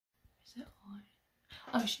Is it on?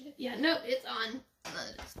 Oh shit, yeah, no, it's on.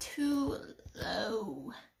 It's too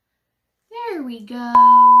low. There we go.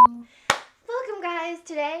 Welcome guys,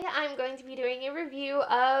 today I'm going to be doing a review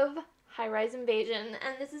of High Rise Invasion,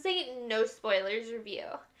 and this is a no spoilers review.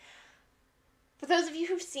 For those of you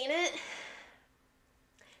who've seen it,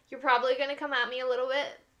 you're probably going to come at me a little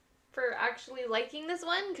bit for actually liking this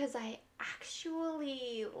one, because I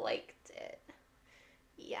actually liked it.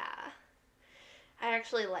 Yeah, I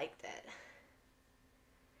actually liked it.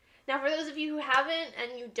 Now, for those of you who haven't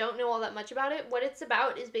and you don't know all that much about it, what it's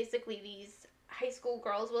about is basically these high school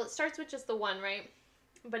girls. Well, it starts with just the one, right?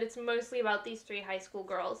 But it's mostly about these 3 high school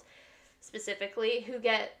girls, specifically, who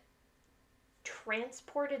get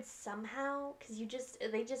transported somehow, because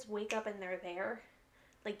they just wake up and they're there.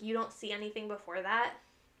 Like, you don't see anything before that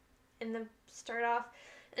in the start off.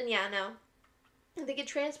 And yeah, no. They get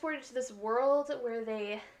transported to this world where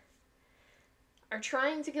they are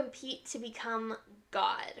trying to compete to become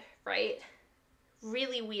God, right?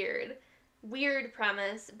 Really weird. Weird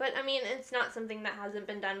premise. But, I mean, it's not something that hasn't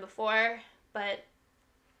been done before. But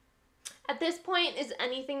at this point, is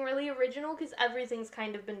anything really original? Because everything's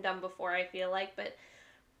kind of been done before, I feel like. But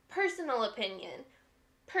personal opinion.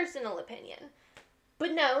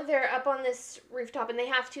 But no, they're up on this rooftop and they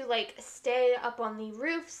have to, like, stay up on the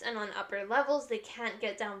roofs and on upper levels. They can't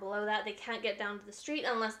get down below that. They can't get down to the street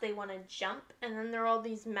unless they want to jump. And then there are all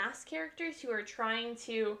these masked characters who are trying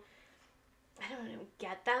to, I don't know,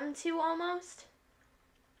 get them to almost.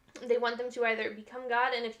 They want them to either become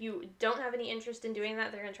God, and if you don't have any interest in doing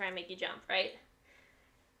that, they're going to try and make you jump, right?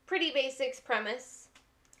 Pretty basic premise.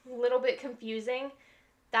 A little bit confusing.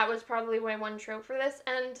 That was probably my one trope for this,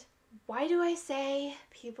 and why do I say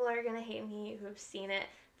people are going to hate me who have seen it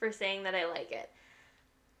for saying that I like it?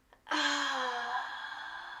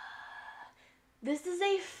 This is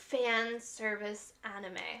a fan service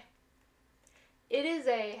anime. It is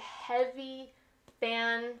a heavy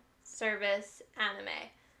fan service anime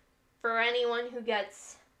for anyone who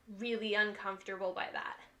gets really uncomfortable by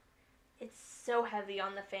that. It's so heavy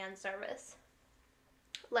on the fan service.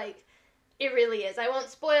 Like, it really is. I won't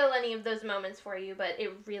spoil any of those moments for you, but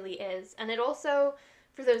it really is. And it also,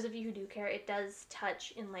 for those of you who do care, it does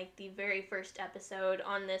touch in, like, the very first episode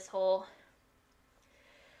on this whole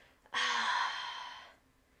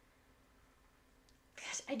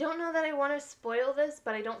I don't know that I want to spoil this,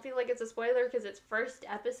 but I don't feel like it's a spoiler because it's first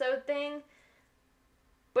episode thing.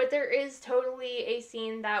 But there is totally a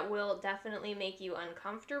scene that will definitely make you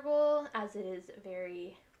uncomfortable, as it is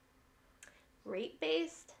very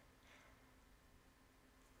rape-based.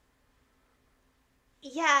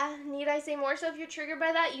 Yeah, need I say more? So if you're triggered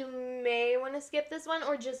by that, you may want to skip this one,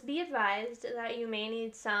 or just be advised that you may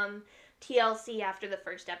need some TLC after the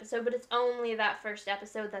first episode, but it's only that first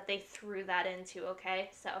episode that they threw that into, okay?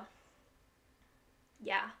 So,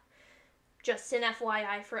 yeah. Just an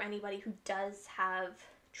FYI for anybody who does have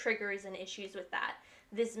triggers and issues with that.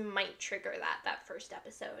 This might trigger that first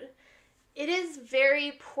episode. It is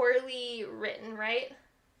very poorly written, right?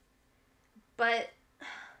 But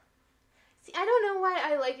see, I don't know why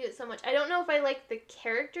I liked it so much. I don't know if I like the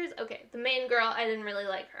characters. Okay, the main girl, I didn't really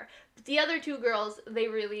like her. But the other 2 girls,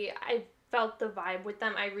 I felt the vibe with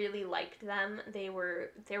them. I really liked them.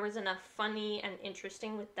 There was enough funny and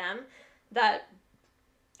interesting with them that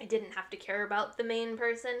I didn't have to care about the main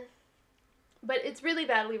person. But it's really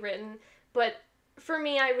badly written. But for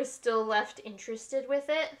me, I was still left interested with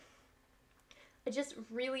it. I just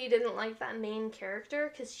really didn't like that main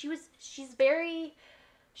character because she's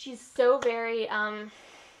so very, I'm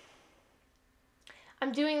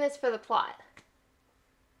doing this for the plot.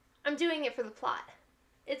 I'm doing it for the plot.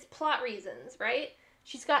 It's plot reasons, right?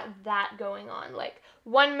 She's got that going on. Like,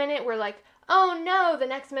 one minute we're like, oh no, the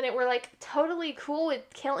next minute we're like, totally cool with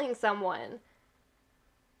killing someone.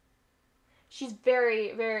 She's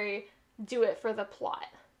very, very do it for the plot,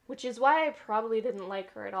 which is why I probably didn't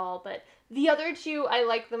like her at all, but the other 2, I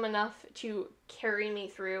like them enough to carry me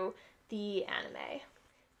through the anime.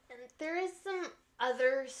 And there is some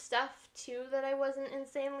other stuff, too, that I wasn't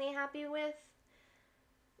insanely happy with.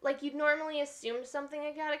 Like, you'd normally assume something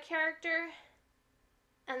about a character,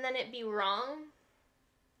 and then it'd be wrong.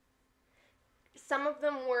 Some of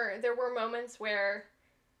them there were moments where,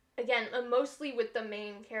 again, mostly with the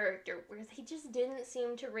main character, where they just didn't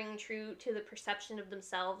seem to ring true to the perception of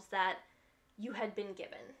themselves that you had been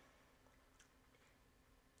given.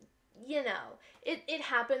 You know, it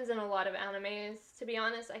happens in a lot of animes, to be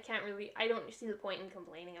honest. I don't see the point in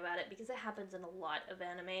complaining about it, because it happens in a lot of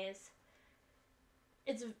animes.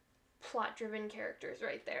 It's plot-driven characters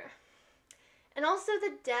right there. And also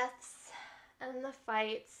the deaths and the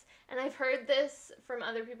fights And I've heard this from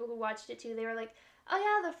other people who watched it too. They were like, oh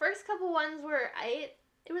yeah, the first couple ones were aight.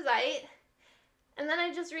 It was aight. And then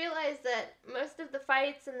I just realized that most of the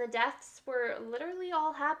fights and the deaths were literally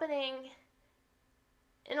all happening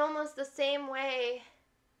in almost the same way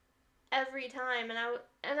every time. And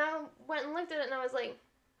I went and looked at it and I was like,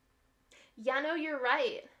 yeah, no, you're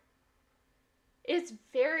right. It's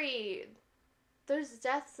those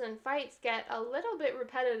deaths and fights get a little bit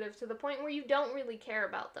repetitive to the point where you don't really care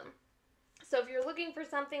about them. So if you're looking for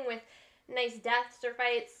something with nice deaths or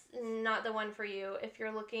fights, not the one for you. If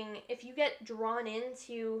you get drawn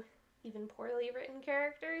into even poorly written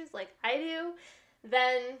characters like I do,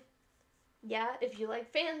 then yeah, if you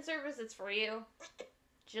like fan service, it's for you.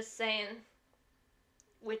 Just saying.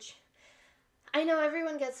 Which, I know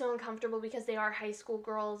everyone gets so uncomfortable because they are high school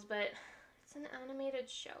girls, but it's an animated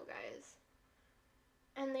show, guys.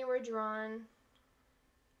 And they were drawn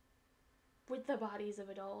with the bodies of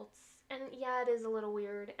adults. And yeah, it is a little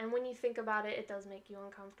weird. And when you think about it, it does make you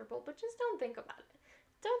uncomfortable. But just don't think about it.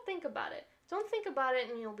 Don't think about it. Don't think about it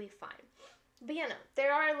and you'll be fine. But yeah, no,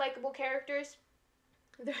 there are likable characters.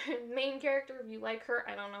 The main character, if you like her,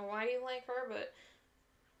 I don't know why you like her, but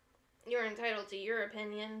you're entitled to your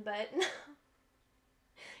opinion, but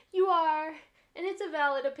you are. And it's a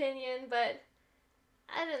valid opinion, but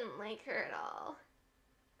I didn't like her at all.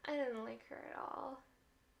 I didn't like her at all.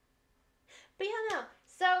 But yeah, no.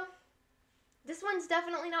 So, this one's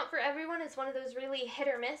definitely not for everyone. It's one of those really hit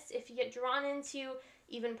or miss. If you get drawn into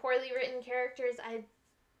even poorly written characters, I'd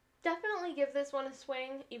definitely give this one a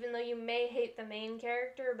swing, even though you may hate the main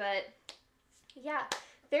character. But yeah,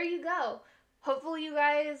 there you go. Hopefully you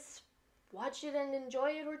guys watch it and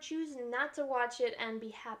enjoy it, or choose not to watch it and be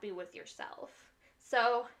happy with yourself.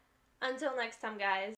 So, until next time, guys.